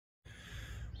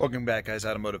Welcome back, guys.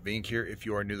 Automotive Inc. here. If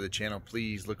you are new to the channel,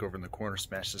 please look over in the corner,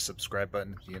 smash the subscribe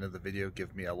button. At the end of the video,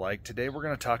 give me a like. Today we're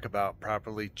going to talk about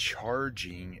properly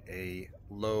charging a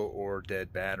low or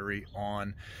dead battery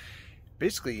on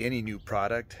basically any new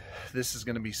product. This is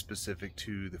going to be specific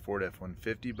to the Ford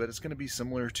F-150, but it's going to be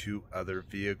similar to other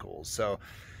vehicles. So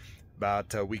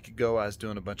about a week ago, I was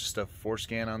doing a bunch of stuff for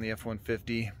scan on the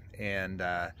F-150, and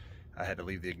I had to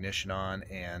leave the ignition on,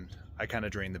 and I kind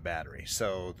of drained the battery.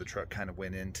 So the truck kind of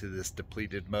went into this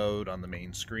depleted mode. On the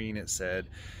main screen it said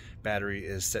battery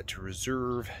is set to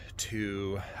reserve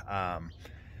to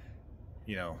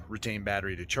retain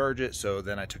battery to charge it. So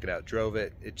then I took it out, drove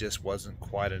it. It just wasn't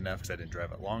quite enough because I didn't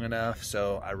drive it long enough.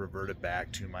 So I reverted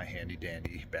back to my handy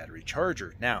dandy battery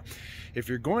charger. Now, if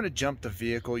you're going to jump the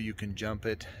vehicle, you can jump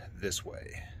it this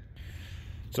way.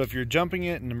 So if you're jumping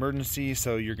it in emergency,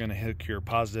 so you're going to hook your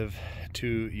positive to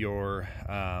your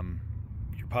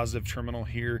positive terminal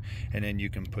here, and then you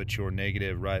can put your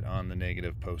negative right on the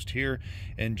negative post here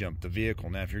and jump the vehicle.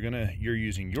 Now, if you're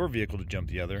using your vehicle to jump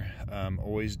the other,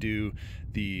 always do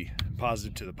the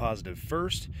positive to the positive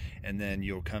first, and then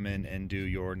you'll come in and do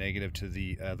your negative to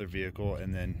the other vehicle,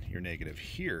 and then your negative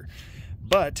here.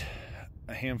 But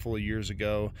a handful of years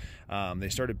ago, they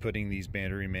started putting these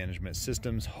battery management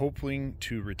systems, hoping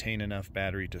to retain enough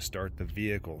battery to start the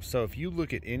vehicle. So if you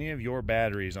look at any of your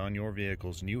batteries on your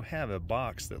vehicles and you have a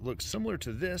box that looks similar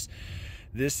to this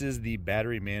is the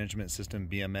battery management system,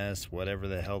 BMS, whatever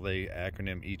the hell the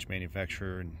acronym each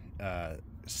manufacturer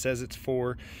says it's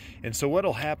for. And so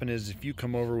what'll happen is, if you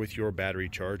come over with your battery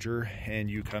charger and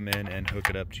you come in and hook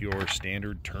it up to your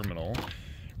standard terminal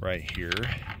right here,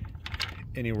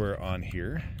 anywhere on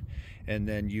here, and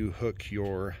then you hook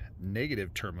your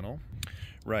negative terminal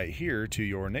right here to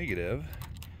your negative,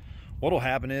 what'll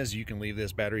happen is you can leave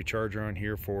this battery charger on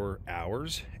here for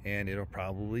hours and it'll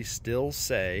probably still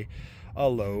say a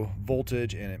low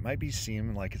voltage, and it might be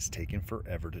seeming like it's taking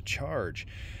forever to charge.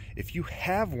 If you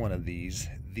have one of these,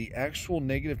 the actual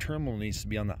negative terminal needs to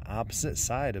be on the opposite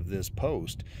side of this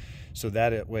post, so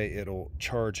that way it'll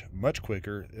charge much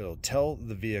quicker. It'll tell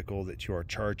the vehicle that you are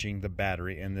charging the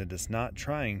battery and that it's not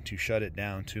trying to shut it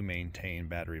down to maintain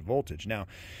battery voltage. Now,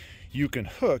 you can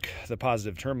hook the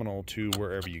positive terminal to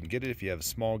wherever you can get it. If you have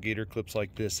small gator clips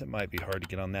like this, it might be hard to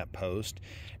get on that post.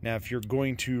 Now, if you're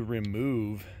going to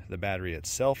remove the battery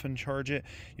itself and charge it,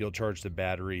 you'll charge the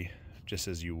battery just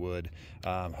as you would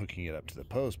hooking it up to the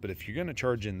post. But if you're going to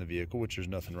charge in the vehicle, which there's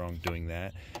nothing wrong doing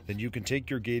that, then you can take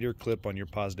your gator clip on your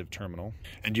positive terminal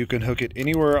and you can hook it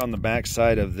anywhere on the back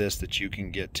side of this that you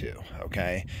can get to.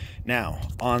 Okay, now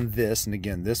on this, and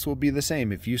again, this will be the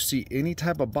same, if you see any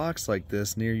type of box like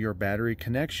this near your battery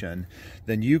connection,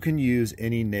 then you can use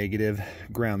any negative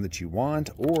ground that you want,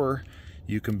 or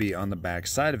you can be on the back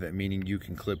side of it, meaning you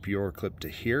can clip your clip to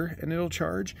here and it'll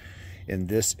charge. In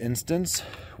this instance,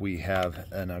 we have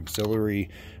an auxiliary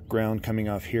ground coming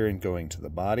off here and going to the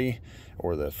body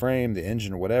or the frame, the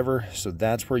engine, or whatever. So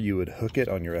that's where you would hook it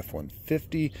on your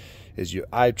F-150.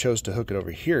 I chose to hook it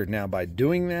over here. Now, by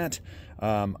doing that,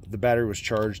 the battery was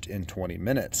charged in 20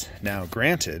 minutes. Now,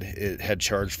 granted, it had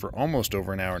charged for almost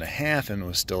over an hour and a half and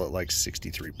was still at like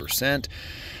 63%.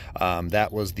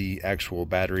 That was the actual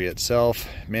battery itself.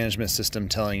 Management system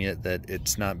telling it that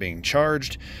it's not being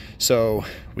charged. So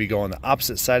we go on the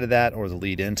opposite side of that, or the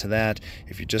lead into that.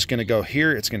 If you're just going to go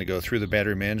here, it's going to go through the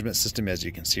battery management system. As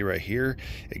you can see right here,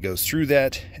 it goes through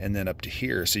that and then up to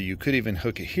here. So you could even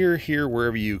hook it here,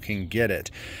 wherever you can get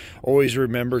it. Always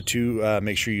remember to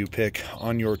make sure you pick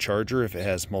on your charger, if it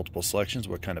has multiple selections,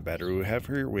 what kind of battery we have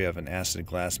here. We have an acid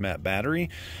glass matte battery.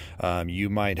 You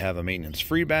might have a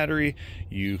maintenance-free battery.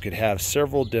 You could have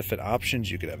several different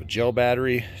options. You could have a gel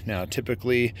battery. Now,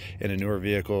 typically in a newer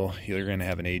vehicle, you're going to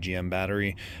have an AGM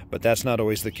battery, but that's not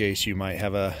always the case. You might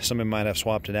have someone might have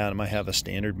swapped it out. It might have a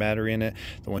standard battery in it,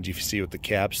 the ones you see with the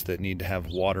caps that need to have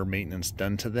water maintenance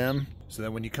done to them. So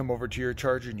then when you come over to your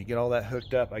charger and you get all that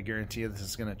hooked up, I guarantee you this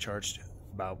is going to charge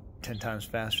about 10 times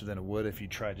faster than it would if you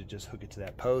tried to just hook it to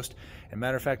that post. And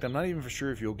matter of fact, I'm not even for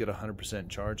sure if you'll get 100%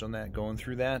 charge on that going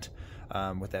through that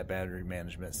with that battery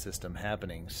management system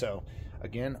happening. So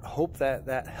again, hope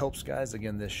that helps, guys.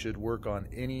 Again, this should work on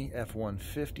any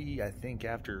F-150. I think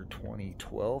after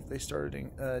 2012 they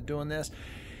started doing this.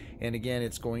 And again,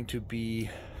 it's going to be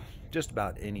just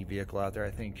about any vehicle out there.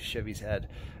 I think Chevy's had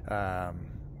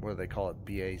what do they call it,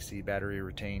 BAC, battery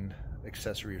retained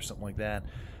accessory or something like that,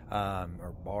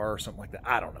 or bar or something like that.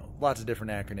 I don't know, lots of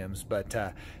different acronyms, but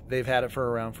they've had it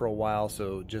around for a while.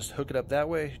 So just hook it up that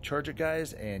way, charge it,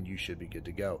 guys, and you should be good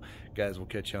to go. Guys, we'll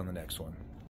catch you on the next one.